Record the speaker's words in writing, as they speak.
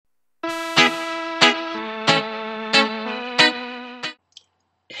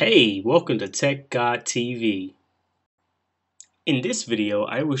Hey, welcome to Tech God TV. In this video,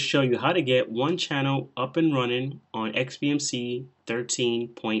 I will show you how to get 1Channel up and running on XBMC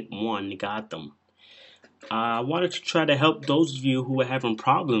 13.1 Gotham. I wanted to try to help those of you who are having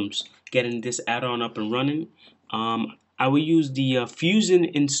problems getting this add-on up and running. I will use the Fusion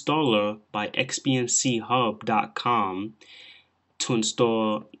installer by XBMCHub.com to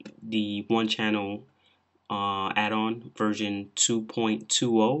install the 1Channel add-on version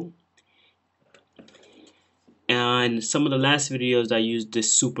 2.20. And some of the last videos I used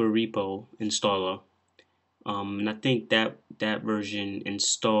this super repo installer, and I think that version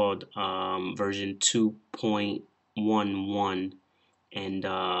installed version 2.11, and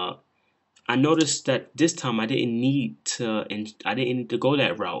I noticed that this time I didn't need to go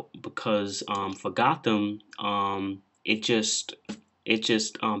that route because for Gotham it just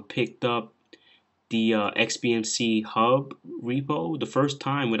picked up the XBMC Hub repo the first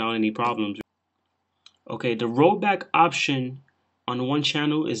time without any problems. Okay, the rollback option on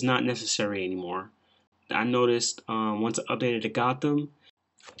 1Channel is not necessary anymore. I noticed once I updated to Gotham.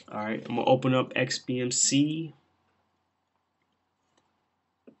 Alright, I'm going to open up XBMC.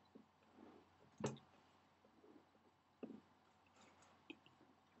 I'm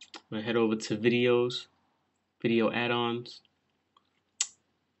going to head over to videos, video add-ons.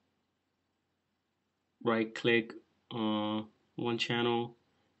 Right click on 1Channel,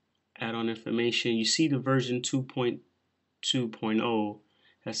 add-on information. You see the version 2.2.0.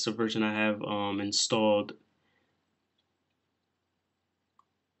 That's the version I have installed.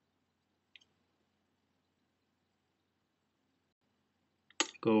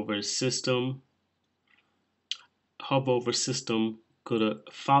 Go over to System, hover over System, go to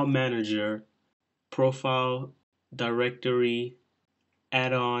File Manager, Profile, Directory,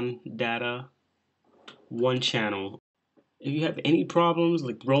 Add-on, Data, 1Channel. If you have any problems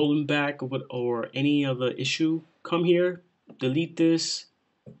like rolling back or any other issue, come here, delete this.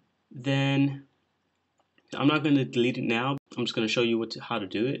 Then I'm not going to delete it now. I'm just going to show you how to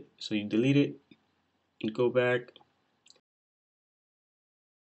do it. So you delete it and go back.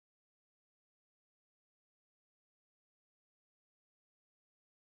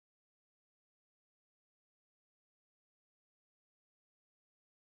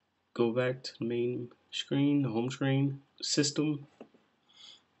 Go back to the main screen, the home screen, System,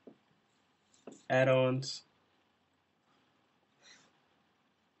 Add-ons,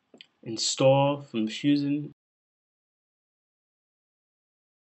 Install from Fusion.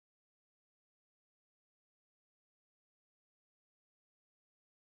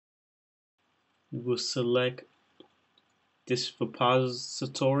 You will select this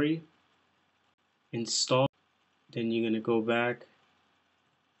repository, install. Then you're going to go back.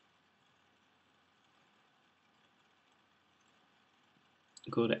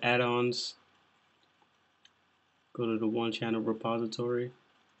 Go to add-ons, go to the 1Channel repository.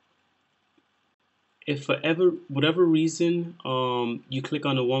 If for whatever reason you click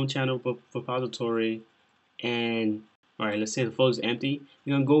on the 1Channel repository and alright, let's say the folder is empty,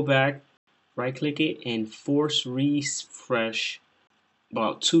 you're gonna go back, right click it and force refresh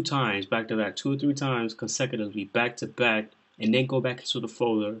about 2 times back to back, 2 or 3 times consecutively back to back, and then go back into the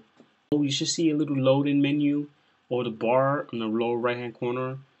folder. You should see a little loading menu or the bar on the lower right hand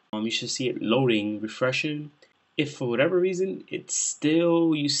corner. You should see it loading, refreshing. If for whatever reason you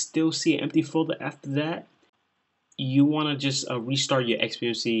still see an empty folder after that, you want to just restart your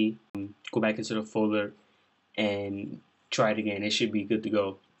XBMC, go back into the folder and try it again. It should be good to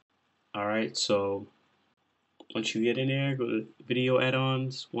go. Alright, so once you get in there, go to video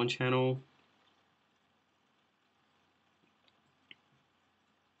add-ons, 1Channel.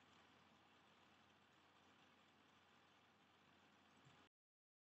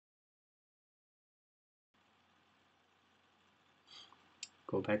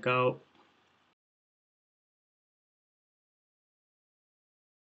 Go back out.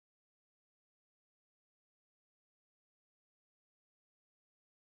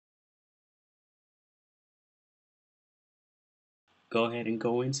 Go ahead and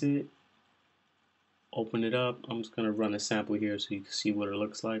go into it. Open it up. I'm just going to run a sample here so you can see what it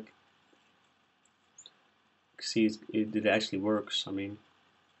looks like. You can see it actually works. I mean,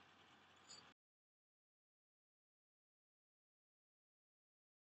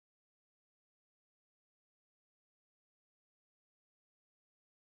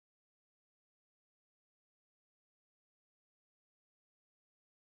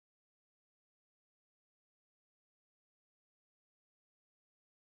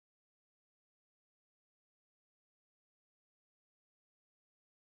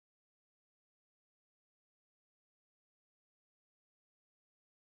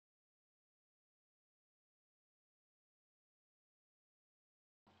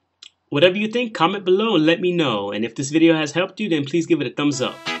 Whatever you think, comment below and let me know. And if this video has helped you, then please give it a thumbs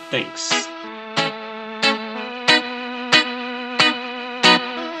up. Thanks.